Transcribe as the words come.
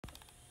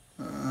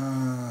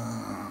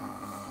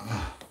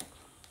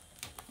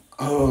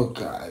Oh,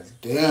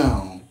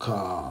 goddamn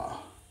car.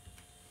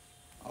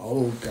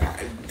 Oh,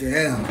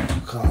 goddamn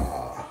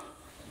car.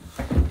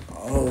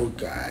 Oh,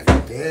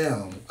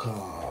 goddamn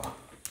car.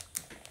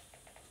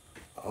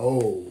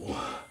 Oh,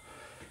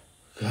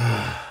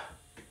 God.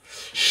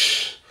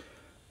 Shh.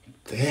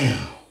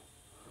 Damn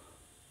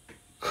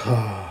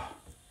car.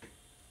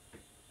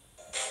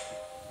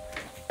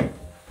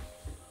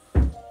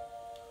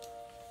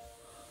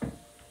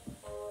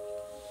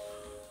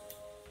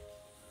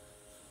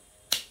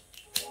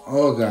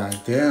 Oh,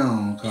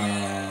 goddamn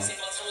car.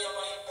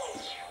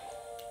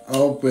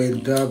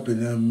 Opened up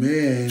in a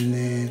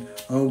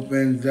minute.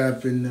 Opened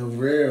up in the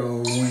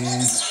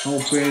whirlwind.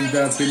 Opened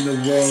up in the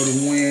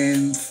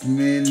whirlwind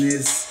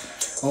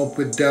minutes.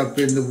 Opened up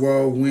in the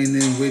whirlwind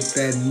and with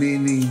that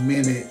many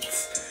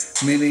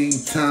minutes. Many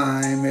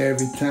time.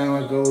 Every time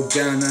I go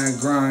down, I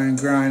grind,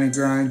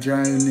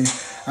 draining.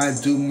 I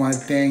do my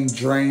thing,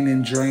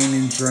 draining.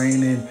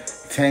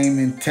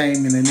 Taming,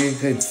 and it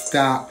could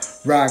stop.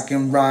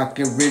 Rockin',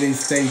 really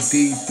stay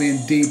deep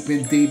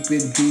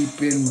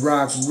in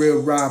rock, real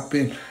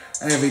rockin'.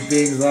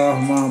 Everything's off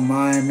my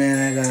mind, man.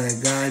 I got a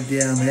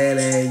goddamn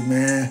headache,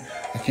 man.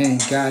 I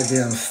can't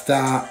goddamn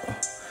stop.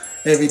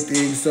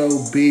 Everything's so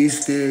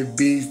beasted,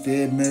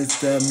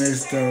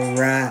 Mr.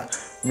 Rock.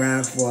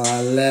 Round for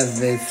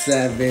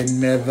 11-7,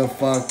 never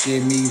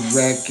fucking me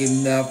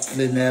wrecking up,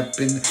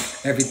 flipping.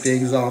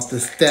 Everything's off the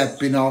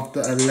stepping, off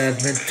the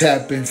 11,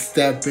 tapping,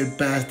 stepping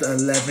past the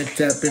 11,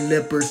 tapping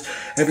lippers.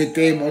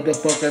 Everything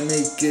motherfucker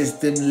me kiss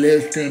them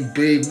lips and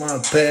breathe my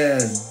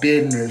past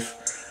business.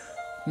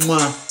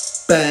 Mwah,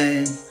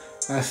 bang.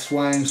 I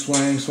swing,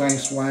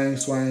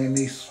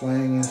 me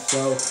swinging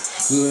so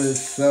good,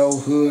 so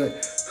hood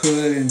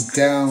and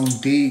down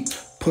deep.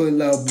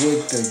 Pull up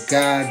with the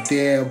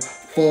goddamn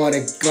 40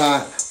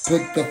 Glock,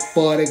 put the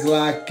 40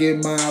 Glock in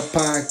my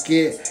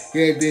pocket,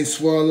 and then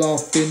swirl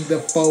off in the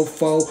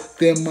fofo,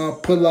 then I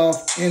pull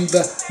off in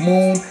the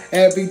moon.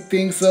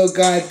 Everything so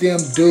goddamn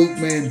Duke,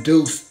 man,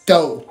 deuce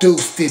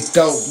it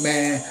dope,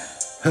 man.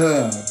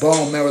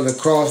 Bone marrow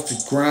across the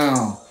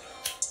ground,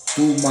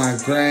 through my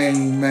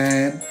grain,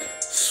 man.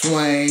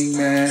 Swing,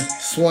 man,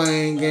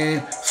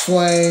 swinging.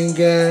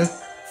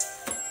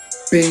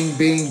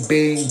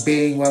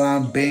 Bing, while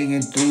I'm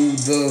banging through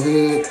the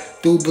hood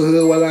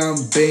while I'm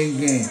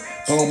banging.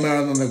 Bone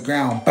marrow on the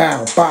ground,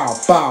 bow,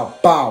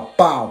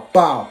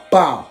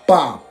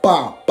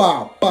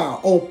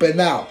 open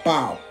out,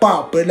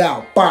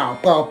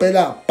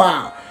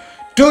 bow.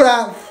 Do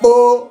that,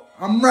 fool.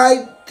 I'm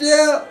right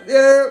there,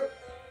 yeah.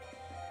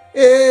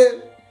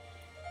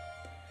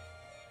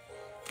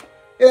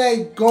 It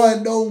ain't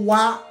going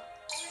nowhere.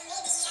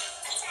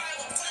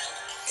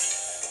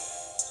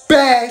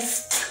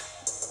 Best.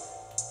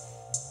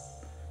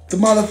 The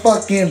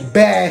motherfucking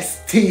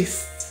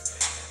bestest.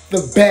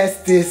 The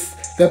bestest.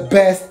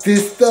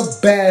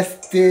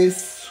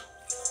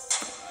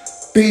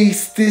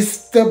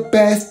 Beastest, the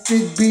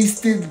bestest,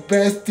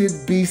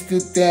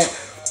 that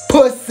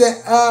pussy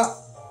up.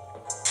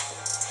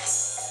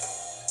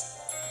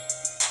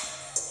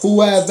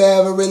 Whoever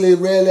ever really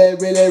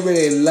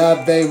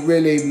loved, they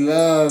really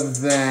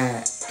love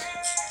that.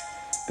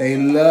 They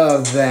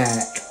love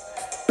that.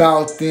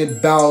 Bout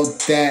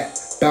that,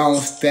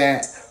 bounce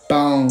back.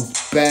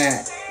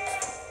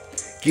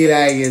 Get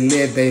out of your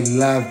lip, they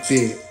loved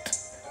it.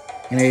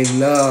 And they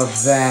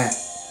love that.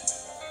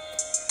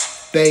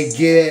 They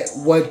get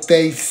what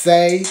they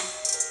say.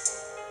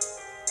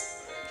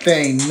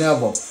 They ain't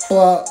never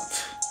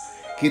fucked.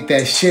 Get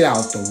that shit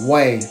out the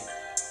way.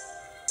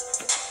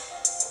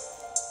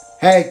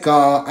 Hey,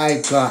 call.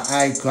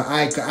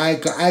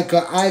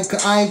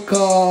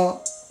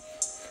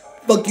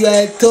 Fuck you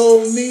had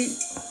told me.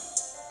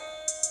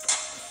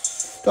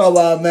 Talk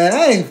about, man,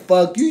 I ain't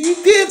fuck you. You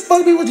did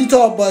fuck me. What you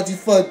talking about? You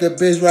fucked the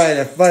bitch right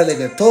in front of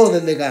the nigga. Told the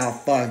nigga I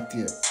fucked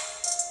you.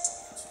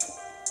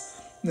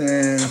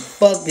 Man,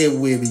 fuck it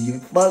with me. You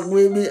fuck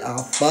with me,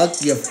 I'll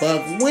fuck you.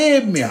 Fuck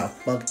with me, I'll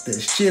fuck the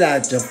shit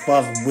out you.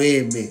 Fuck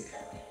with me.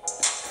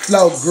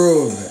 Slow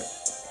grooving.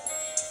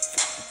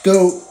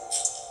 Do.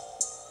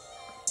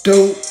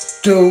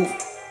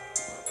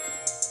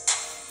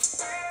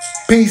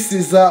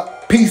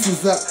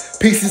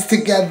 Pieces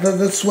together,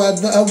 the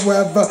sweater,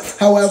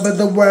 however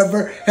the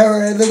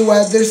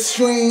weather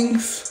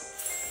strings.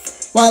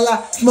 While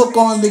I smoke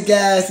on the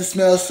gas, it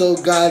smells so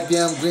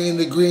goddamn green,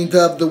 the green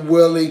of the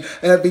whirling.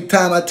 Every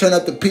time I turn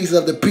up the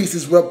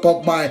pieces rip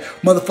up my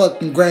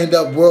motherfucking grained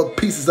up world,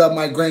 pieces of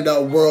my grained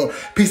up world,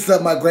 pieces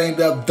of my grained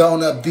up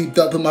donut, deeped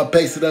up in my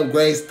pasted up,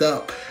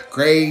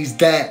 grazed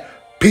that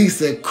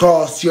piece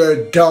across your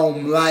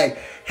dome like,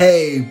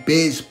 hey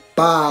bitch,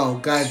 bow,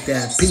 got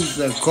that piece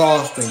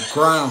across the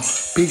ground,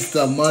 piece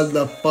of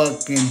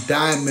motherfucking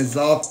diamonds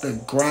off the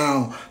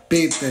ground,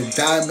 beat the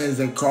diamonds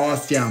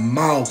across your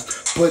mouth,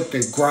 put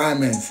the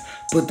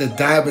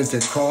diamonds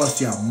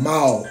across your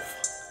mouth.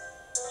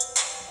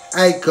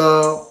 Hey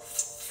girl,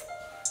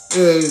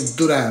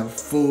 do that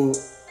fool,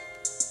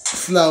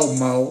 slow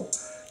mo,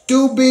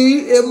 do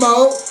be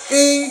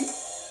M-O-E,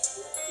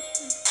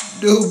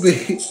 do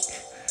be.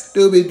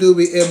 Doobie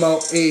doobie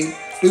M-O-E.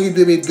 Doobie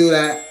doobie do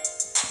that.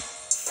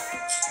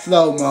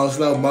 Slow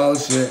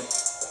motion.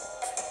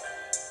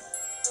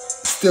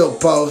 Still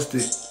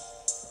posted.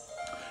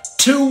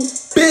 2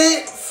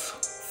 bits.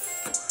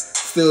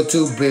 Still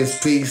 2 bits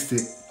pieced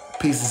it.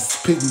 Pieces,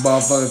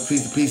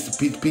 motherfuckers,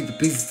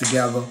 pieces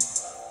together.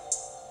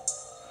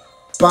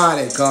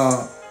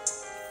 Bodyguard.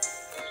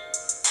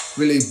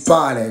 Really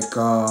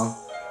bodyguard.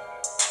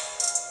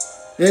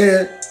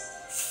 Yeah.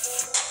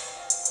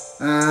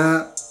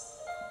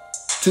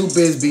 2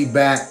 bits be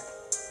back.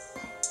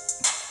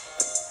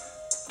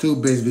 2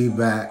 bits be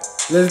back.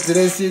 Listen to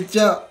this shit,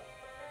 y'all.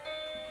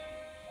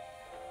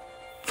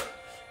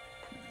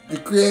 The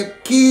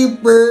Crypt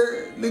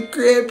Keeper. The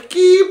Crypt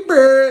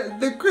Keeper.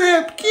 The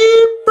Crypt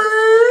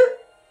Keeper.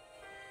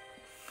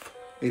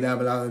 It don't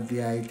belong to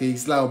DIT.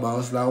 Slow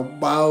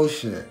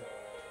motion.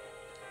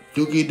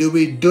 Dookie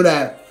doobie do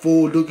that,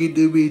 fool. Dookie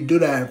doobie do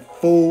that,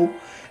 fool.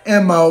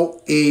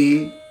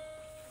 M-O-E.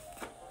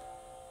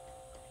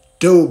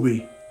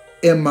 Doobie.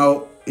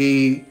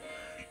 M-O-E.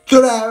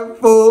 Do that,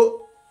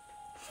 fool.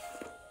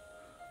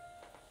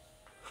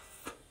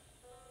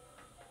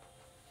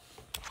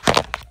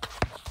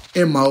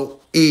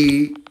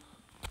 M-O-E.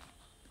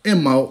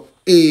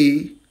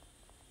 M-O-E.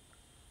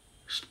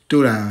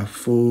 Do that,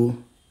 fool.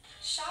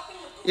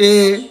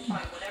 Yeah.